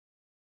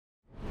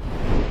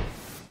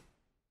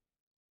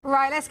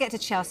Right, let's get to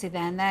Chelsea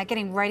then. They're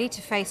getting ready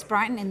to face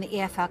Brighton in the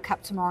EFL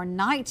Cup tomorrow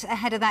night.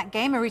 Ahead of that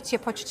game, Maurcio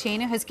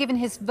Pochettino has given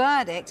his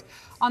verdict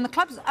on the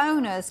club's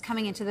owners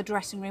coming into the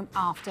dressing room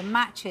after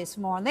matches.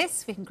 For more on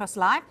this, we can cross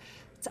live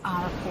to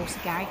our reporter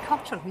Gary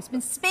Cottrell, who's been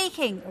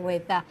speaking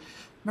with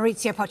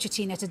Mauricio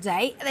Pochettino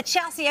today. The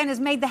Chelsea owners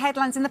made the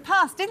headlines in the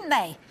past, didn't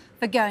they,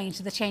 for going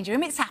into the changing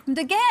room? It's happened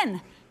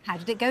again. How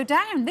did it go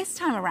down this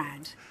time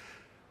around?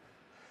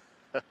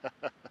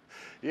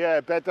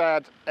 Yeah,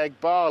 Behdad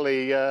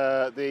Eghbali,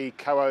 the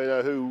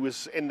co-owner who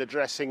was in the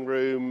dressing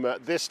room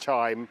this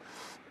time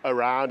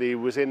around. He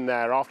was in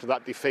there after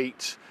that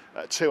defeat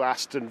to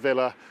Aston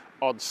Villa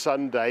on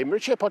Sunday.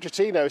 Mauricio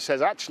Pochettino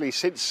says actually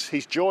since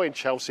he's joined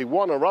Chelsea,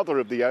 one or other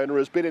of the owner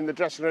has been in the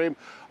dressing room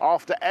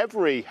after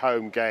every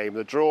home game.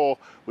 The draw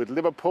with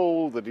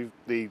Liverpool, the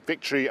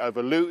victory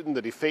over Luton,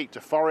 the defeat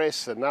to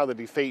Forest, and now the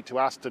defeat to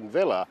Aston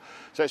Villa.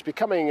 So it's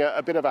becoming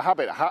a bit of a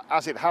habit,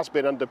 as it has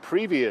been under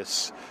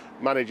previous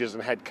managers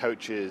and head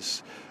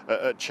coaches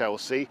at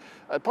Chelsea.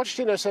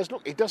 Pochettino says,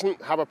 look, he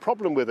doesn't have a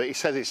problem with it. He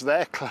says it's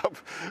their club.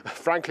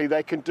 Frankly,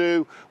 they can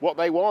do what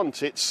they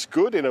want. It's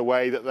good in a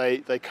way that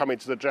they come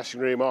into the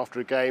dressing room after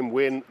a game,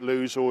 win,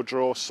 lose or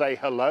draw, say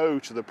hello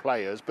to the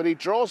players. But he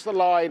draws the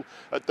line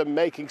at them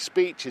making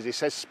speeches. He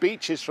says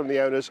speeches from the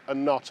owners are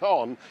not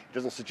on. He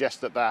doesn't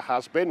suggest that there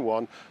has been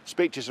one.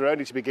 Speeches are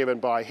only to be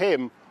given by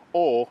him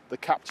or the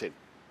captain.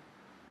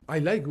 I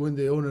like when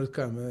the owners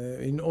come.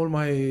 In all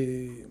my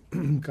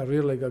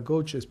career like a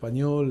coach,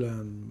 Espanyol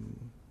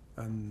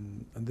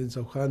and then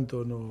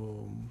Southampton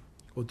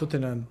or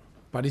Tottenham,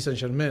 Paris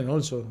Saint-Germain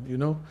also, you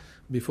know,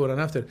 before and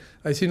after.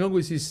 I think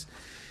always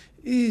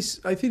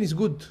I think it's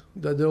good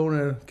that the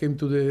owner came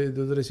to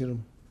the dressing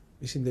room.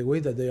 It's in the way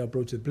that they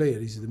approach the player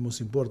is the most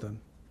important.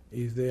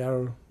 If they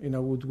are in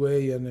a good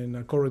way and in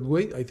a correct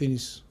way, I think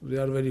they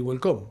are very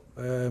welcome.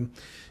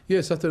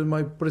 Yes, after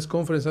my press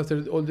conference,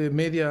 after all the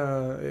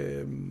media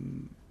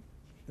in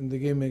the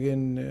game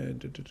again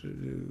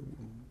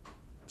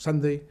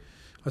Sunday,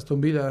 Aston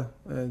Villa,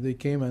 they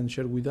came and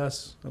shared with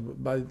us,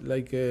 but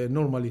like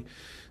normally,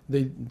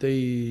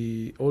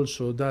 they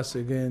also does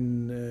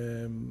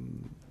again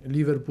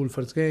Liverpool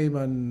first game,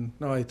 and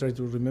now I try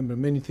to remember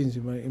many things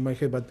in my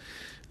head, but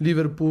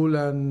Liverpool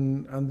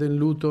and then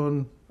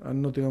Luton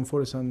and Nottingham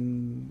Forest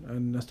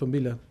and Aston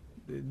Villa.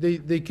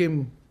 They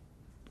came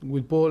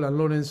with Paul and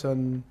Lawrence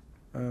and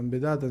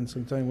Behdad, and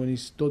sometimes when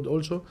he's Todd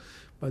also,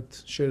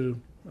 but share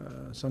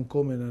some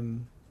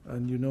comment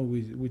and you know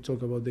we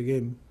talk about the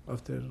game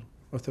after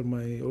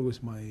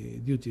always my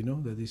duty, no,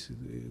 that is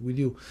with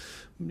you.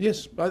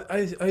 Yes,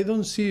 I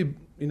don't see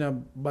in a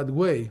bad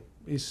way.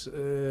 It's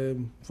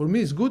for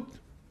me it's good.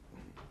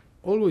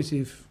 Always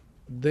if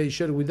they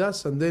share with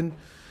us and then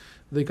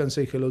they can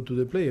say hello to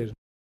the players.